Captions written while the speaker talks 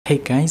Hey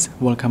guys,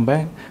 welcome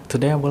back.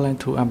 Today I would like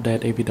to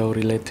update a video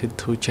related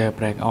to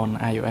jailbreak on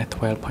iOS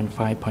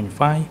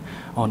 12.5.5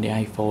 on the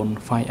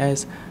iPhone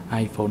 5s,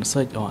 iPhone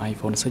 6 or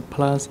iPhone 6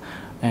 Plus,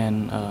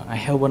 and I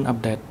haven't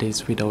updated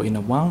this video in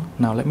a while.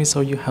 Now let me show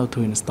you how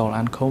to install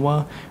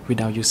Uncover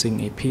without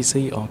using a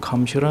PC or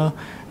computer.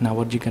 Now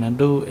what you're gonna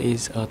do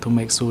is to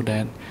make sure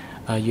that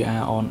you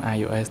are on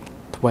iOS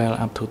 12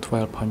 up to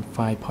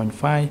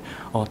 12.5.5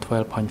 or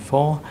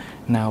 12.4.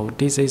 Now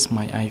this is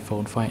my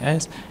iPhone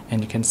 5s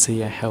and you can see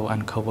how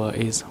Uncover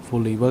is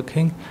fully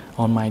working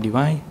on my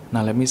device.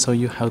 Now let me show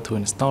you how to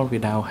install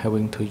without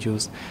having to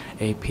use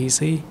a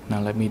PC.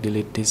 Now let me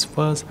delete this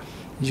first.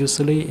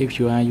 Usually if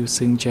you are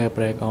using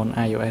jailbreak on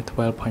iOS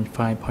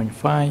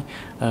 12.5.5,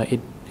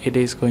 it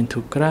is going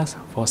to crash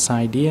for some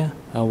idea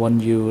when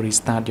you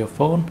restart your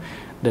phone.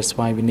 That's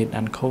why we need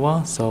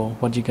Uncover. So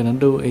what you're gonna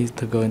do is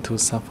to go into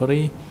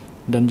Safari.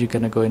 Then you're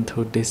gonna go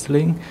into this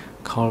link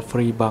called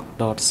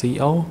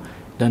freebox.co.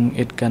 then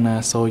it's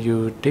gonna show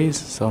you this.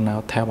 So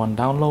now tap on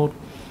download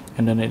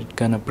and then it's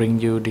gonna bring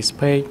you this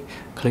page.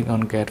 Click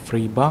on get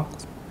free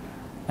box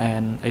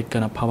and it's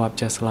gonna pop up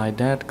just like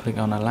that. Click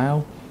on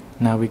allow.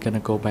 Now we're gonna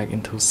go back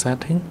into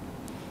setting,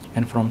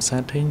 and from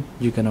setting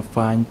you're gonna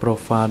find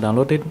profile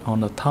downloaded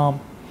on the top.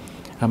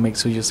 Make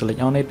sure you select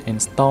on it,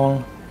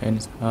 install,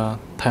 and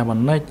tap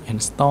on next,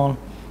 install,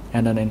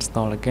 and then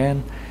install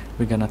again.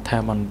 We're gonna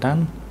tap on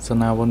done. So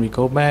now when we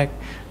go back,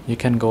 you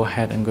can go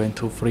ahead and go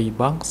into free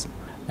box,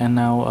 and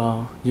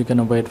now you're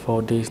gonna wait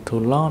for this to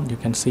load. You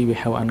can see we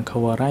have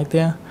Uncover right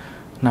there.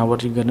 Now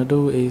what you're gonna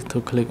do is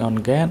to click on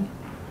get,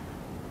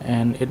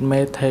 and it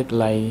may take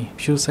like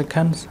few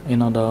seconds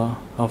in order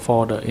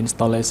for the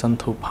installation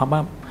to pop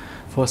up.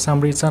 For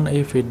some reason,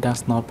 if it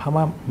does not pop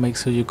up, make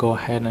sure you go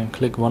ahead and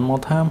click one more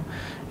time,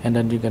 and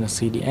then you're gonna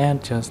see the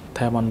ad. Just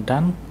tap on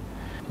done.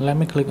 Let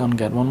me click on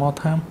get one more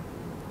time.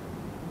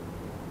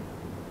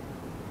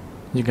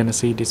 You're gonna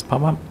see this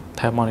pop up.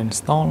 Tap on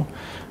install.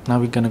 Now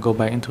we're gonna go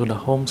back into the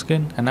home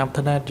screen, and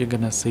after that you're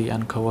gonna see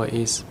Uncover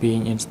is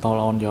being installed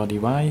on your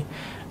device,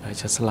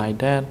 just like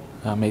that.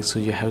 Make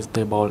sure you have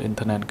stable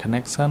internet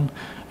connection.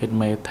 It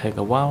may take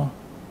a while.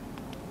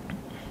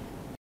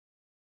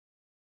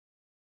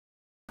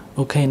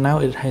 Okay, now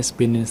it has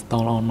been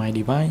installed on my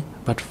device,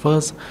 but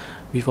first,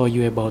 before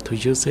you're able to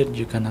use it,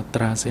 you're gonna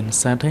trust in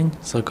setting.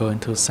 So go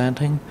into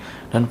setting,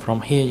 then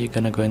from here you're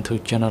gonna go into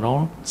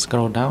general,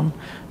 scroll down,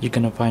 you're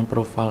gonna find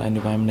profile and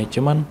device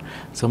management.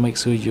 So make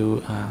sure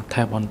you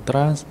tap on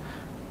trust,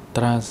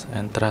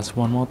 and trust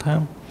one more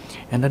time,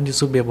 and then you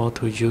should be able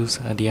to use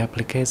the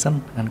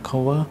application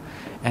Uncover.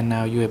 And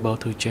now you're able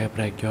to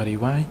jailbreak your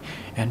device,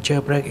 and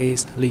jailbreak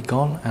is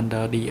legal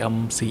under the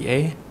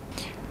DMCA.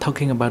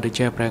 Talking about the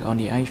jailbreak on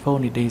the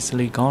iPhone, it is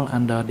legal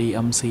under the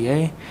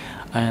DMCA,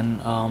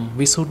 and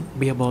we should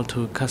be able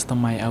to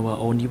customize our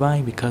own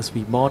device because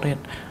we bought it.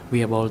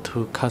 We're able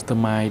to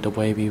customize the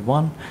way we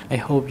want. I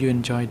hope you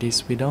enjoyed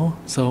this video.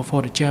 So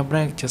for the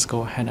jailbreak, just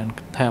go ahead and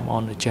tap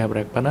on the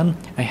jailbreak button.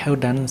 I have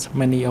done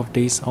many of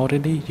these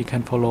already. You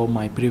can follow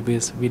my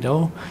previous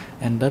video,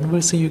 and then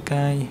we'll see you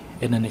guys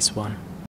in the next one.